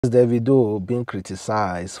Davido being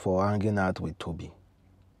criticized for hanging out with Toby,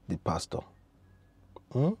 the pastor.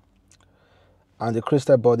 And the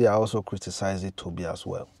Christian body are also criticizing Toby as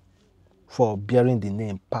well for bearing the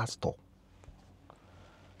name pastor.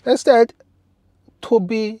 Instead,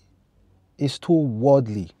 Toby is too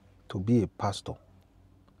worldly to be a pastor.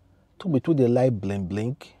 Toby too they like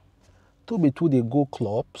blink. Toby too they go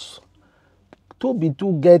clubs. Toby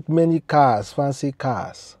too get many cars, fancy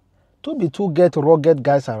cars. Toby too get rugged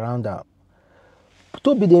guys around her.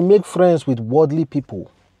 Toby they make friends with worldly people.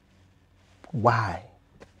 Why?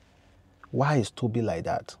 Why is Toby like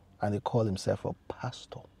that? And he call himself a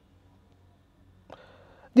pastor.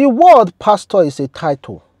 The word pastor is a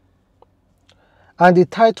title. And the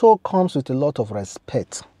title comes with a lot of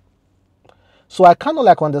respect. So I kind of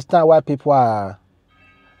understand why people are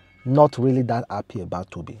not really that happy about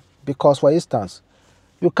Toby. Because for instance,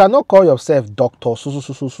 you cannot call yourself Dr.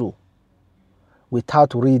 Su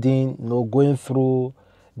without reading, going through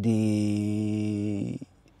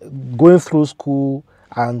school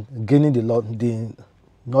and gaining the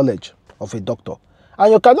knowledge of a doctor.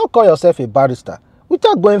 And you cannot call yourself a barrister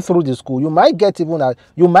without going through the school. You might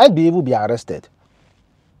be even be arrested.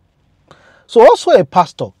 So also a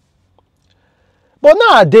pastor. But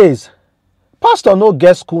nowadays, pastor no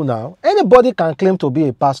get school now. Anybody can claim to be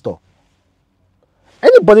a pastor.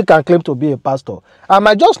 Anybody can claim to be a pastor. I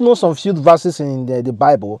might just know some few verses in the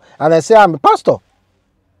Bible and I say I'm a pastor.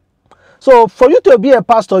 So for you to be a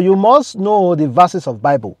pastor, you must know the verses of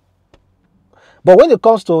Bible. But when it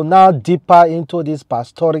comes to now deeper into this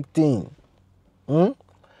pastoric thing,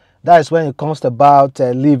 that is when it comes about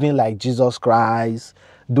living like Jesus Christ,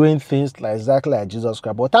 doing things exactly like Jesus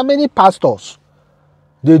Christ. But how many pastors,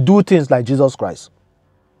 they do things like Jesus Christ?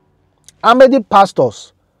 How many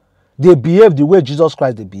pastors, they behave the way Jesus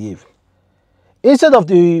Christ they behave? Instead of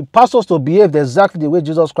the pastors to behave exactly the way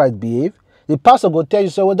Jesus Christ behave, the pastor will tell you,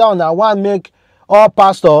 say, well, down now, one make all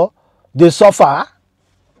pastor, they suffer.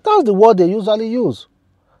 That's the word they usually use.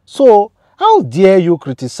 So, how dare you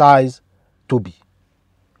criticize Toby?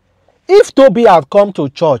 If Toby had come to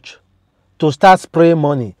church to start spraying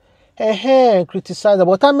money, criticize them.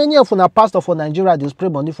 But how many of our pastors for Nigeria, they spray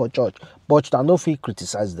money for church, but you no fit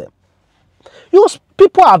criticize them?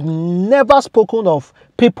 People have never spoken of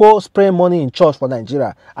people spraying money in church for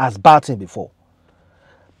Nigeria as bad thing before.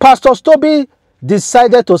 Pastor Toby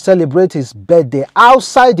decided to celebrate his birthday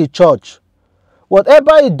outside the church.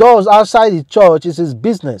 Whatever he does outside the church is his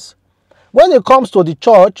business. When it comes to the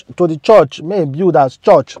church, may build as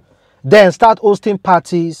church, then start hosting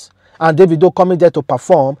parties and Davido coming there to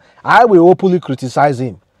perform, I will openly criticize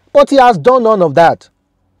him. But he has done none of that.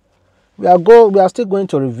 We are still going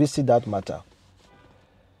to revisit that matter.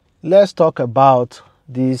 Let's talk about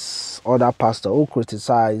this other pastor who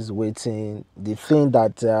criticized waiting, the thing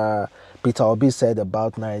that Peter Obi said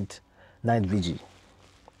about night vigil.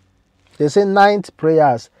 They say night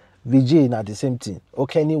prayers, vigil not the same thing.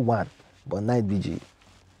 Okay, any one, but night vigil.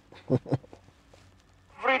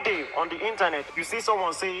 Every day on the internet, you see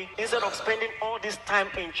someone say, instead of spending all this time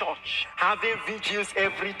in church, having vigils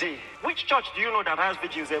every day. Which church do you know that has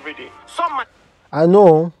vigils every day? I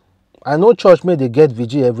know church may they get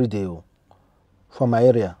vigil every day. From my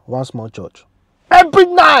area, one small church. Every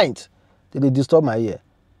night, they disturb my ear.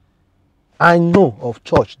 I know of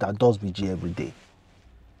church that does vigil every day.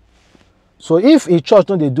 So if a church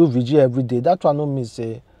no they do vigil every day, that one no mean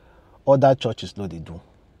say other churches no they do.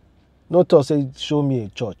 No to say show me a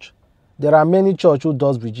church. There are many churches who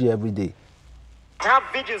does vigil every day. Have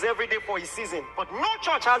vigils every day for a season, but no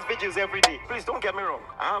church has vigils every day. Please don't get me wrong.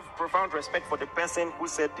 I have profound respect for the person who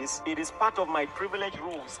said this. It is part of my privilege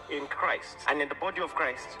rules in Christ and in the body of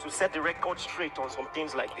Christ to set the record straight on some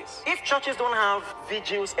things like this. If churches don't have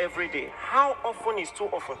vigils every day, how often is too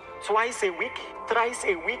often? Twice a week? Thrice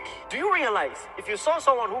a week? Do you realize if you saw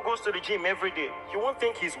someone who goes to the gym every day, you won't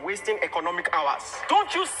think he's wasting economic hours?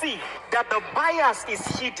 Don't you see that the bias is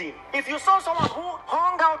hidden? If you saw someone who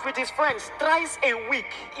hung out with his friends thrice a week,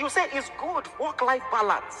 you say it's good, work-life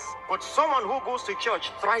balance. But someone who goes to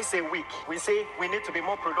church thrice a week, we say we need to be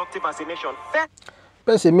more productive as a nation.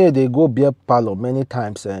 Person may they go beer parlor many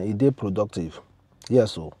times and they productive.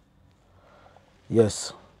 Yes, so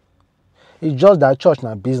yes. It's just that church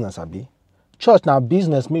now business, abi. Church now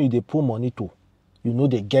business mean they put money to. You know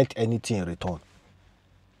they get anything in return.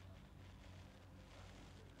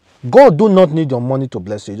 God do not need your money to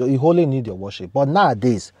bless you. He only need your worship. But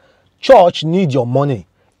nowadays, church need your money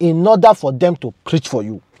in order for them to preach for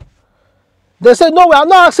you. They say, no, we are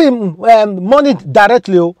not asking money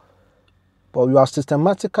directly. But you are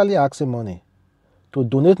systematically asking money to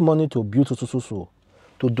donate money to build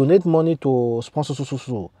to donate money to sponsor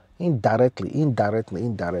so. Indirectly.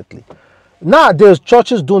 Nowadays,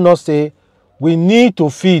 churches do not say, we need to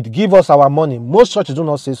feed, give us our money. Most churches do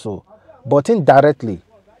not say so. But indirectly,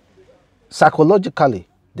 psychologically,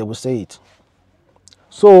 they will say it.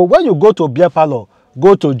 So when you go to beer parlor,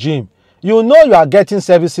 go to gym, you know you are getting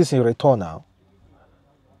services in return now.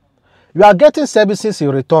 You are getting services in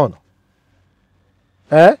return.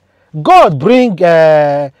 God bring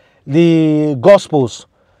the gospels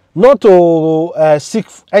not to seek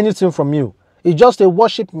anything from you. It's just a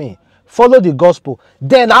worship me. Follow the gospel.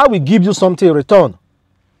 Then I will give you something in return.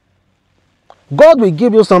 God will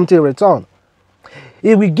give you something in return.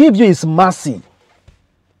 He will give you his mercy.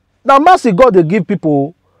 Now mercy God will give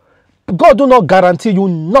people. God do not guarantee you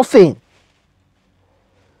nothing.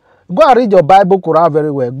 Go and read your Bible, Quran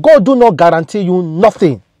very well. God do not guarantee you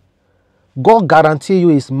nothing. God guarantee you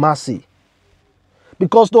his mercy.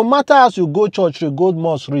 Because no matter as you go church, you go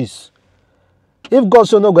mosque, risk. If God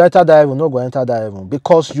say no go enter that heaven, no go enter that heaven.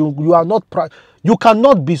 Because you are not you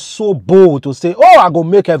cannot be so bold to say, oh, I go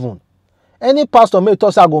make heaven. Any pastor may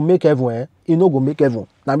talk say I go make heaven, he no go make heaven.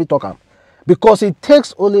 Now me talk am. Because it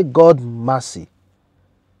takes only God's mercy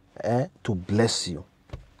to bless you.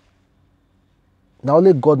 Now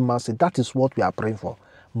only God's mercy, that is what we are praying for.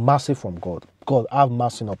 Mercy from God. God, have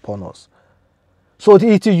mercy upon us. So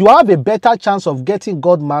you have a better chance of getting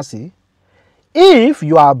God's mercy if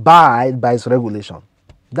you abide by his regulation.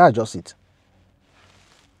 That's just it.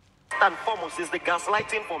 And foremost is the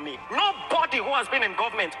gaslighting for me. Nobody who has been in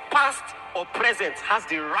government, past or present, has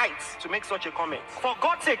the right to make such a comment. For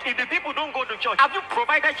God's sake, if the people don't go to church, have you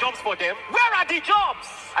provided jobs for them? Where are the jobs?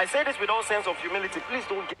 I say this with all sense of humility. Please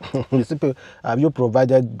don't get... Have you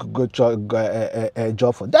provided a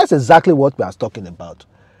job for? That's exactly what we are talking about.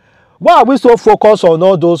 Why are we so focused on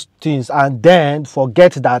all those things and then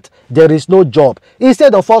forget that there is no job?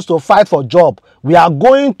 Instead of us to fight for job, we are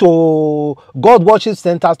going to God worship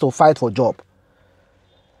centers to fight for job.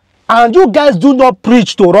 And you guys do not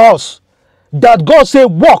preach to us that God say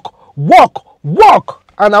work,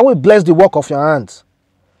 and I will bless the work of your hands.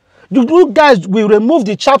 You guys will remove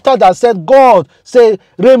the chapter that said God say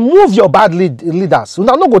remove your bad leaders. You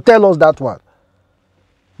now not go tell us that one.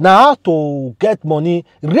 Now to get money,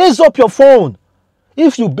 raise up your phone.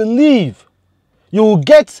 If you believe, you will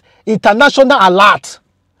get international alert.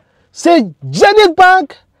 Say Zenith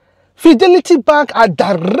Bank, Fidelity Bank, I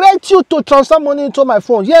direct you to transfer money into my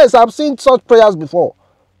phone. Yes, I've seen such prayers before.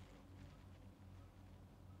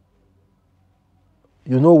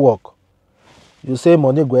 You know work. You say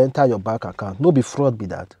money go enter your bank account. No be fraud be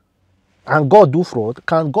that. And God do fraud.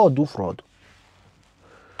 Can God do fraud?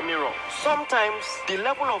 Sometimes the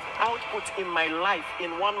level of output in my life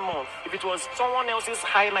in 1 month, if it was someone else's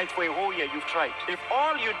highlight for a whole year, you've tried. If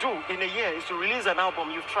all you do in a year is to release an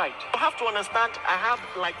album, you've tried. You have to understand, I have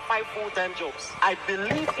like 5 full-time jobs. I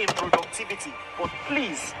believe in productivity, but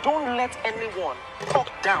please don't let anyone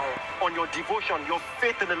talk down on your devotion, your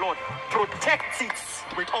faith in the Lord. Protect it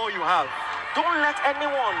with all you have. Don't let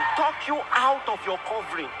anyone talk you out of your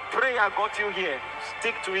covering. Prayer got you here.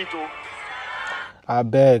 Stick to it, oh. I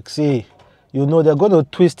beg, see, you know they're going to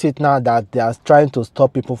twist it now that they are trying to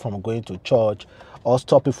stop people from going to church or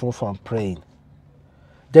stop people from praying.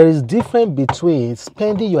 There is difference between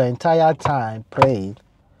spending your entire time praying.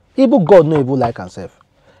 Even God no even like himself.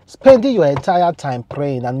 Spending your entire time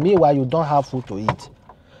praying and meanwhile you don't have food to eat.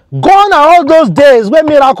 Gone are all those days when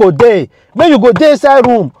miracle day, when you go dey inside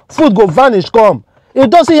room, food go vanish come. It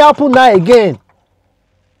doesn't happen now again.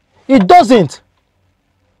 It doesn't.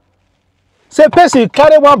 Say person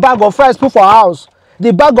carry 1 bag of rice put for house.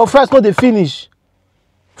 The bag of rice no dey finish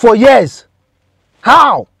for years.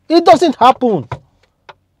 How? It doesn't happen.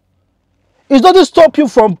 It doesn't stop you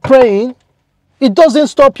from praying. It doesn't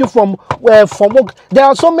stop you from work. There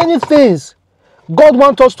are so many things God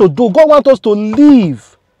wants us to do. God wants us to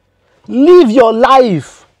live. Live your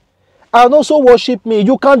life and also worship me.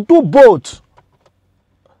 You can do both.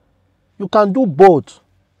 You can do both.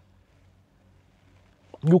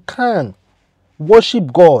 You can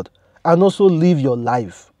worship God and also live your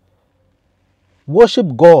life. Worship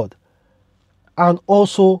God and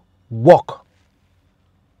also work.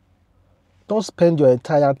 Don't spend your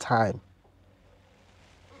entire time.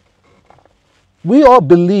 We all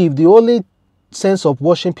believe the only sense of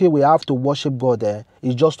worshiping we have to worship God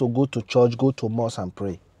is just to go to church, go to mosque and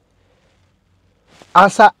pray.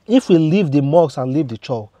 If we leave the mosque and leave the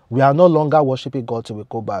church, we are no longer worshiping God till we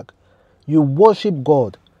go back. You worship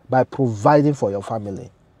God by providing for your family.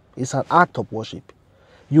 It's an act of worship.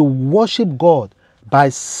 You worship God by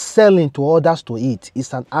selling to others to eat.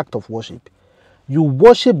 It's an act of worship. You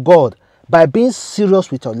worship God by being serious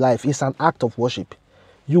with your life is an act of worship.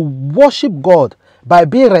 You worship God by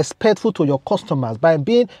being respectful to your customers, by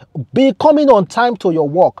coming on time to your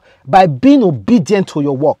work, by being obedient to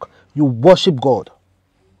your work. You worship God.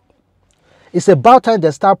 It's about time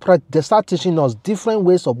they start teaching us different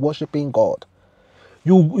ways of worshiping God.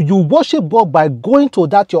 You worship God by going to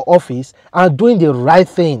your office and doing the right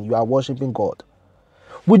thing. You are worshiping God.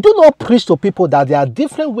 We do not preach to people that there are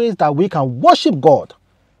different ways that we can worship God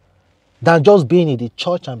than just being in the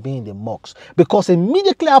church and being in the mosques. Because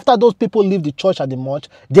immediately after those people leave the church and the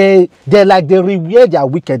mosque, they revere their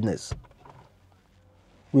wickedness.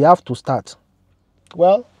 We have to start.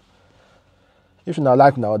 Well, if you not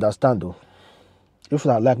like me, I understand though. If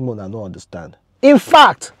you not like me, I don't understand. In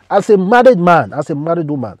fact, as a married man, as a married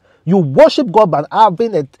woman, you worship God by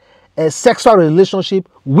having a sexual relationship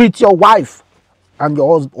with your wife and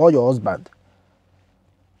your husband.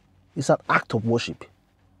 It's an act of worship.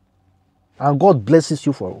 And God blesses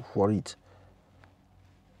you for it.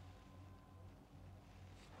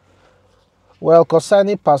 Well,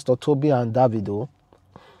 concerning Pastor Toby and Davido,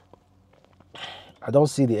 I don't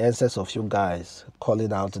see the essence of you guys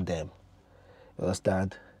calling out them. You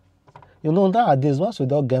understand? You know, nowadays, once we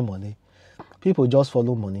don't get money, people just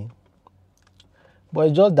follow money. But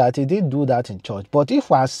it's just that he didn't do that in church. But if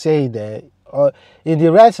we are saying that, in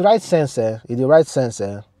the right sense,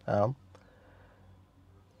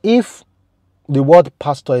 if the word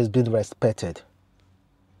pastor is being respected,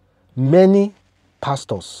 many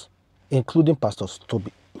pastors, including pastors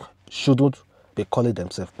Toby, shouldn't be calling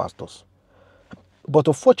themselves pastors. But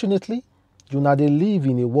unfortunately, you know, they live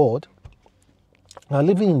in a world. Now,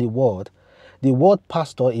 living in the world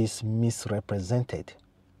pastor is misrepresented.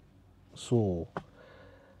 So,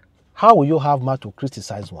 how will you have man to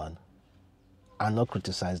criticize one and not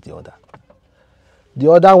criticize the other? The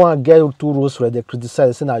other one get 2 rows where they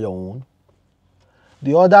criticize, say, na your own.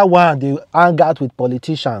 The other one, they hang out with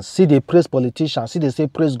politicians. See, they praise politicians. See, they say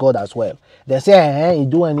praise God as well. They say, he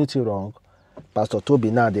do anything wrong. Pastor Toby,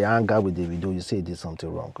 now they hang out with Davido. You say he did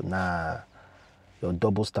something wrong. Nah, your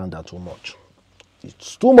double standard too much.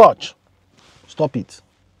 It's too much. Stop it.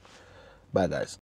 Bye, guys.